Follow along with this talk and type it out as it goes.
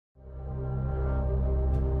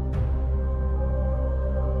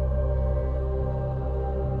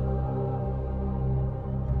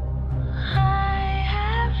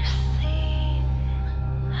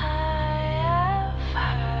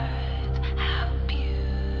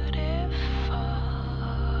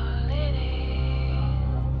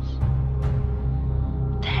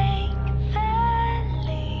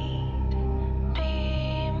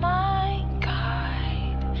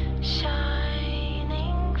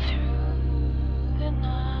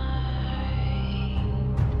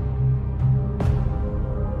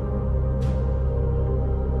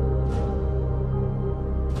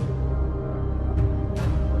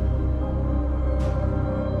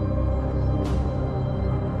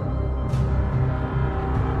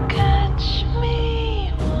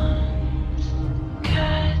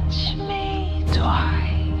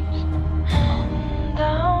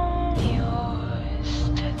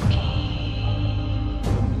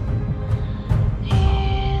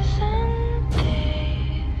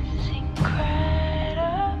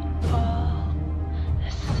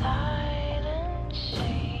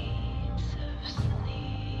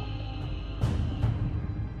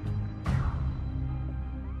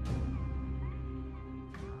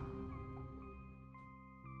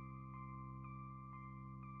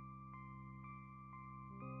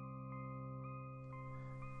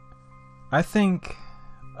I think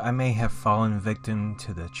I may have fallen victim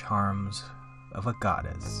to the charms of a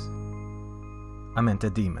goddess. I meant a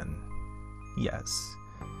demon. Yes,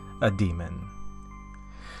 a demon.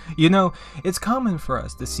 You know, it's common for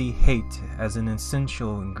us to see hate as an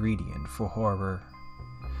essential ingredient for horror.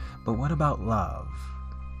 But what about love?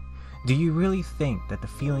 Do you really think that the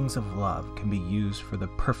feelings of love can be used for the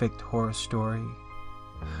perfect horror story?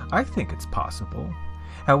 I think it's possible.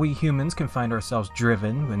 How we humans can find ourselves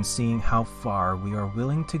driven when seeing how far we are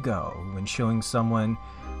willing to go when showing someone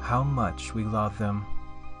how much we love them.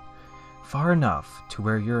 Far enough to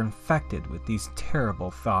where you're infected with these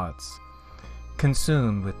terrible thoughts,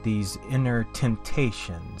 consumed with these inner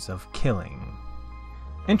temptations of killing.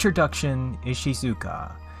 Introduction: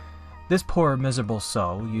 Ishizuka. This poor miserable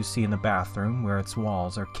soul you see in the bathroom where its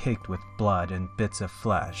walls are caked with blood and bits of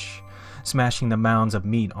flesh, smashing the mounds of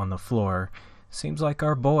meat on the floor. Seems like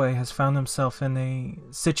our boy has found himself in a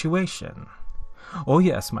situation. Oh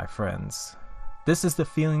yes, my friends. This is the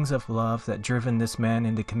feelings of love that driven this man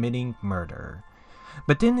into committing murder,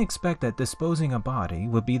 but didn't expect that disposing a body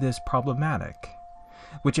would be this problematic,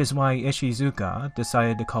 which is why Ishizuka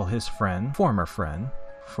decided to call his former friend,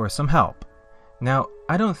 for some help. Now,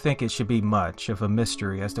 I don't think it should be much of a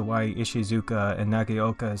mystery as to why Ishizuka and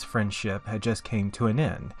Nagaoka's friendship had just came to an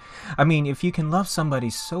end. I mean, if you can love somebody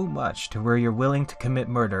so much to where you're willing to commit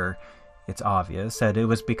murder, it's obvious that it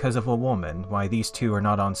was because of a woman why these two are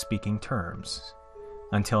not on speaking terms.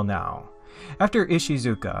 Until now. After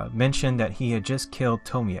Ishizuka mentioned that he had just killed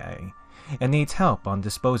Tomie and needs help on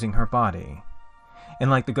disposing her body. And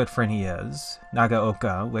like the good friend he is,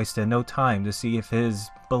 Nagaoka wasted no time to see if his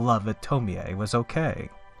beloved Tomie was okay.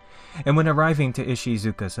 And when arriving to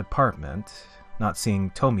Ishizuka's apartment, not seeing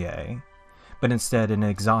Tomie, but instead an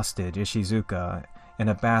exhausted Ishizuka in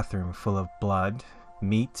a bathroom full of blood,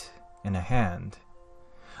 meat, and a hand.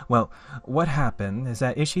 Well, what happened is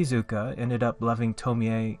that Ishizuka ended up loving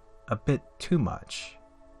Tomie a bit too much.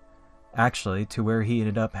 Actually, to where he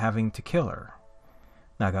ended up having to kill her.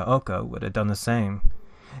 Nagaoka would have done the same,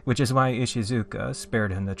 which is why Ishizuka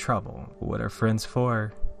spared him the trouble. What are friends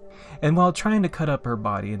for? And while trying to cut up her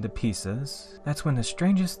body into pieces, that's when the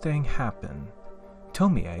strangest thing happened.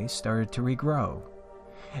 Tomie started to regrow.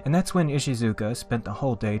 And that's when Ishizuka spent the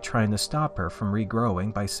whole day trying to stop her from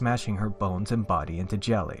regrowing by smashing her bones and body into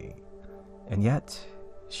jelly. And yet,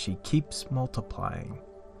 she keeps multiplying.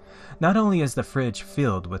 Not only is the fridge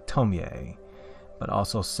filled with Tomie, but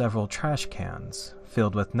also several trash cans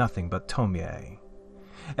filled with nothing but Tomie.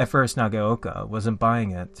 At first, Nagaoka wasn't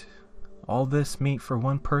buying it. All this meat for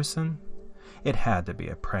one person? It had to be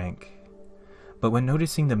a prank. But when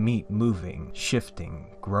noticing the meat moving,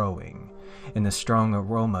 shifting, growing, and the strong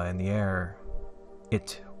aroma in the air,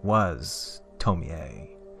 it was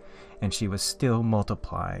Tomie, and she was still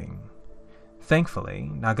multiplying.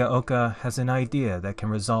 Thankfully, Nagaoka has an idea that can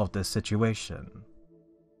resolve this situation.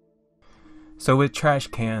 So with trash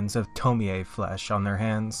cans of Tomie flesh on their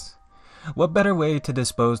hands, what better way to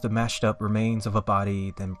dispose the mashed up remains of a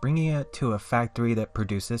body than bringing it to a factory that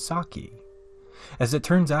produces sake? As it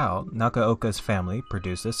turns out, Nagaoka's family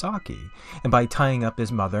produces sake, and by tying up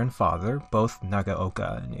his mother and father, both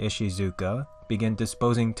Nagaoka and Ishizuka begin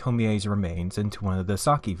disposing Tomie's remains into one of the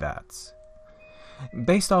sake vats.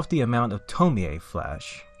 Based off the amount of Tomie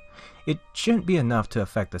flesh, it shouldn't be enough to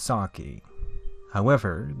affect the sake.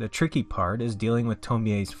 However, the tricky part is dealing with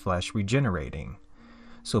Tomie's flesh regenerating.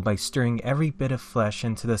 So by stirring every bit of flesh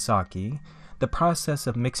into the sake, the process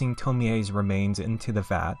of mixing Tomie's remains into the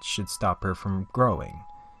vat should stop her from growing.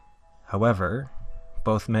 However,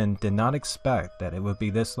 both men did not expect that it would be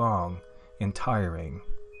this long and tiring.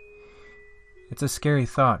 It's a scary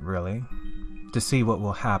thought, really, to see what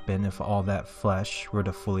will happen if all that flesh were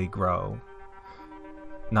to fully grow.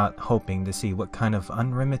 Not hoping to see what kind of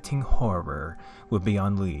unremitting horror would be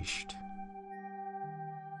unleashed.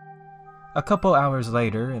 A couple hours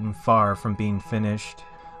later, and far from being finished,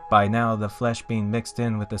 by now the flesh being mixed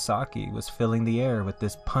in with the sake was filling the air with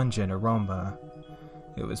this pungent aroma.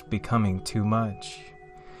 It was becoming too much.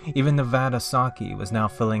 Even the vat of sake was now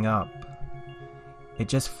filling up. It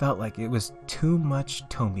just felt like it was too much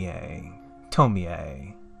Tomie.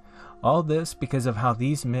 Tomie. All this because of how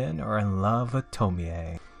these men are in love with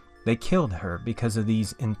Tomie. They killed her because of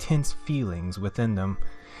these intense feelings within them,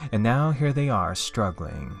 and now here they are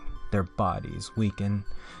struggling. Their bodies weaken,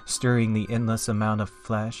 stirring the endless amount of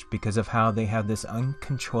flesh because of how they have this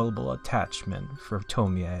uncontrollable attachment for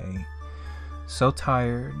Tomie. So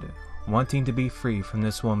tired, wanting to be free from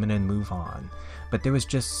this woman and move on. But there was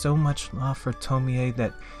just so much love for Tomie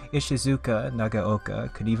that Ishizuka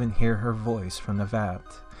Nagaoka could even hear her voice from the vat.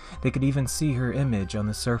 They could even see her image on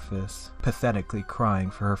the surface, pathetically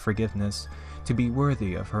crying for her forgiveness, to be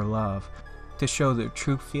worthy of her love, to show their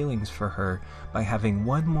true feelings for her by having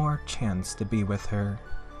one more chance to be with her,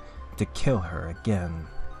 to kill her again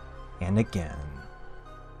and again.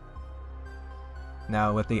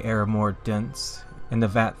 Now with the air more dense, and the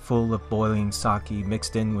vat full of boiling sake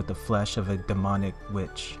mixed in with the flesh of a demonic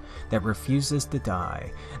witch that refuses to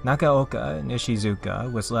die, Nagaoka and Ishizuka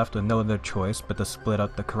was left with no other choice but to split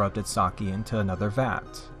up the corrupted sake into another vat.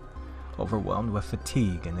 Overwhelmed with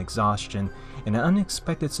fatigue and exhaustion, and an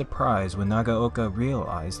unexpected surprise when Nagaoka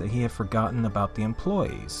realized that he had forgotten about the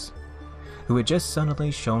employees, who had just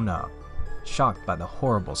suddenly shown up, shocked by the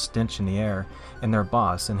horrible stench in the air and their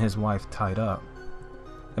boss and his wife tied up.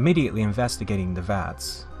 Immediately investigating the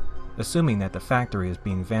vats, assuming that the factory is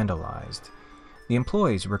being vandalized, the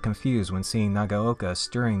employees were confused when seeing Nagaoka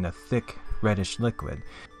stirring the thick, reddish liquid,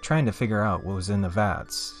 trying to figure out what was in the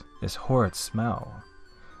vats. This horrid smell,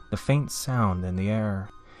 the faint sound in the air.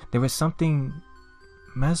 There was something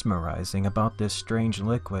mesmerizing about this strange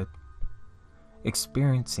liquid,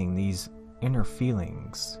 experiencing these inner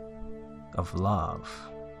feelings of love.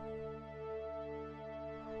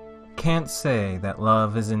 Can't say that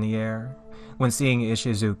love is in the air when seeing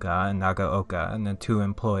Ishizuka and Nagaoka and the two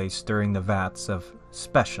employees stirring the vats of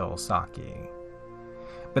special sake.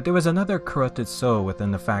 But there was another corrupted soul within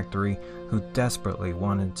the factory who desperately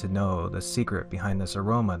wanted to know the secret behind this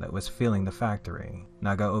aroma that was filling the factory.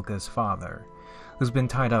 Nagaoka's father, who's been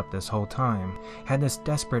tied up this whole time, had this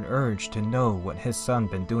desperate urge to know what his son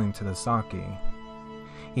been doing to the sake.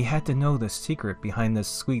 He had to know the secret behind this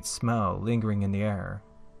sweet smell lingering in the air.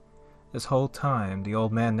 This whole time, the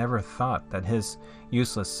old man never thought that his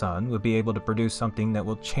useless son would be able to produce something that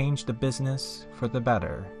will change the business for the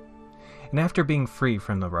better. And after being free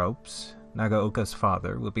from the ropes, Nagaoka's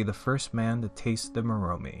father would be the first man to taste the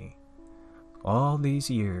Moromi. All these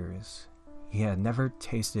years, he had never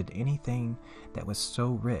tasted anything that was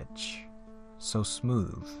so rich, so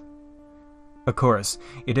smooth. Of course,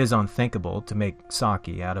 it is unthinkable to make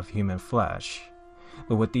sake out of human flesh,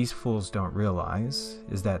 but what these fools don't realize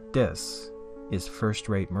is that this is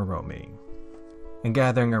first-rate Moromi. And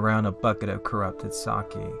gathering around a bucket of corrupted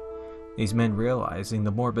sake, these men realizing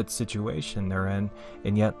the morbid situation they're in,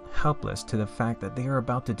 and yet helpless to the fact that they are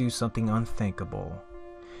about to do something unthinkable.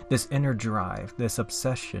 This inner drive, this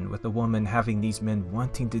obsession with the woman having these men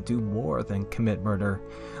wanting to do more than commit murder,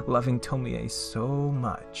 loving Tomie so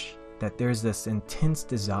much that there's this intense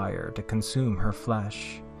desire to consume her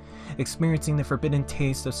flesh, experiencing the forbidden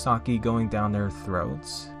taste of sake going down their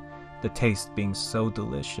throats, the taste being so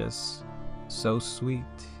delicious, so sweet.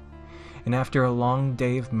 And after a long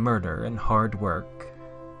day of murder and hard work,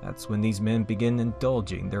 that's when these men begin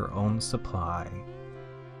indulging their own supply.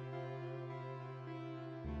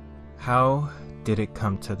 How did it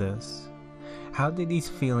come to this? How did these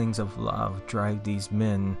feelings of love drive these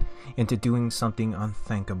men into doing something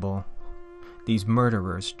unthinkable? These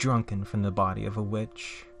murderers drunken from the body of a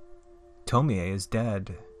witch. Tomie is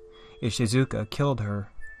dead. Ishizuka killed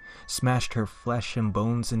her, smashed her flesh and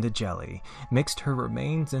bones into jelly, mixed her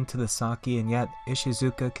remains into the sake, and yet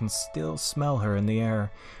Ishizuka can still smell her in the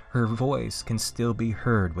air. Her voice can still be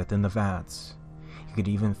heard within the vats. You could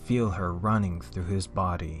even feel her running through his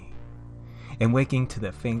body. And waking to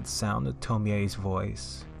the faint sound of Tomie's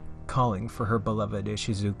voice, calling for her beloved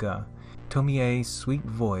Ishizuka, Tomie's sweet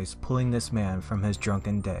voice pulling this man from his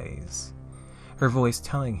drunken days. Her voice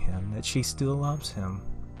telling him that she still loves him.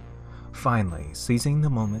 Finally, seizing the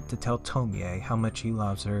moment to tell Tomie how much he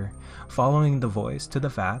loves her, following the voice to the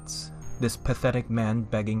vats, this pathetic man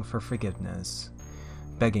begging for forgiveness,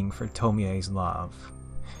 begging for Tomie's love.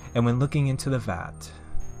 And when looking into the vat,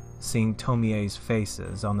 seeing Tomie's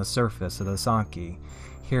faces on the surface of the sake,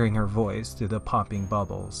 hearing her voice through the popping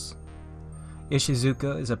bubbles.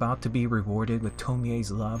 Ishizuka is about to be rewarded with Tomie's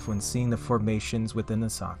love when seeing the formations within the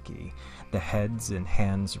sake, the heads and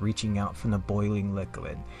hands reaching out from the boiling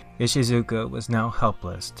liquid. Ishizuka was now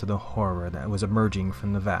helpless to the horror that was emerging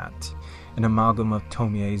from the vat, an amalgam of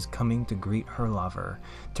Tomie's coming to greet her lover,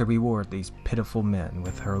 to reward these pitiful men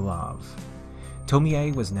with her love.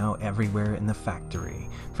 Tomie was now everywhere in the factory,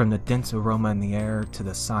 from the dense aroma in the air to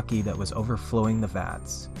the sake that was overflowing the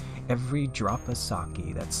vats. Every drop of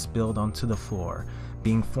sake that spilled onto the floor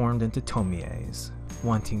being formed into Tomie's,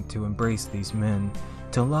 wanting to embrace these men,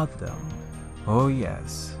 to love them. Oh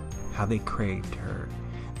yes, how they craved her,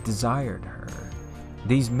 desired her.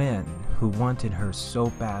 These men who wanted her so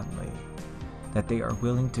badly. that they are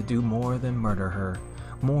willing to do more than murder her,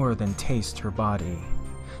 more than taste her body.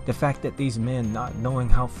 The fact that these men, not knowing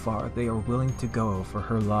how far they are willing to go for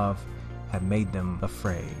her love, have made them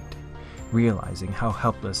afraid. Realizing how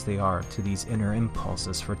helpless they are to these inner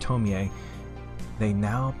impulses for Tomie, they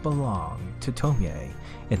now belong to Tomie,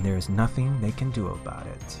 and there is nothing they can do about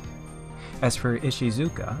it. As for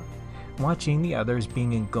Ishizuka, watching the others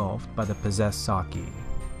being engulfed by the possessed Saki,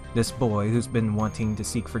 this boy who's been wanting to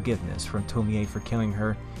seek forgiveness from Tomie for killing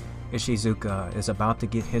her, Ishizuka is about to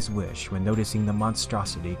get his wish when noticing the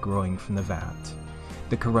monstrosity growing from the vat,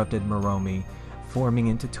 the corrupted Moromi forming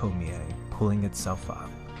into Tomie, pulling itself up,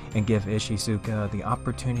 and give Ishizuka the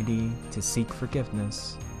opportunity to seek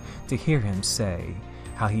forgiveness, to hear him say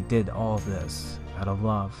how he did all this out of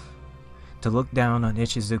love, to look down on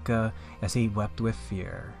Ishizuka as he wept with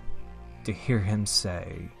fear, to hear him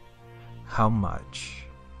say how much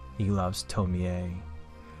he loves Tomie,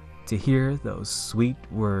 to hear those sweet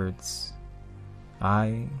words,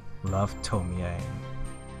 "I love Tomie."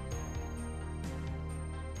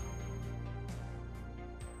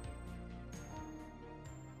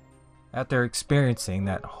 After experiencing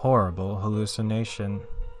that horrible hallucination,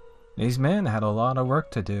 these men had a lot of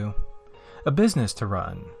work to do, a business to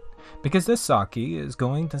run, because this sake is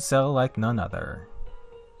going to sell like none other.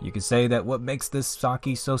 You could say that what makes this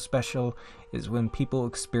sake so special is when people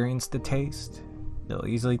experience the taste, they'll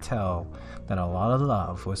easily tell that a lot of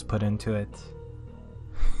love was put into it.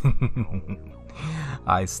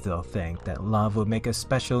 I still think that love would make a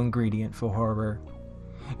special ingredient for horror.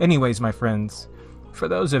 Anyways, my friends, for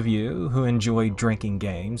those of you who enjoy drinking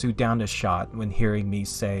games, who downed a shot when hearing me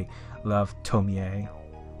say love Tomie,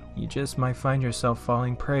 you just might find yourself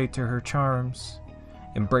falling prey to her charms,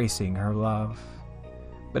 embracing her love.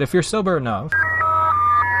 But if you're sober enough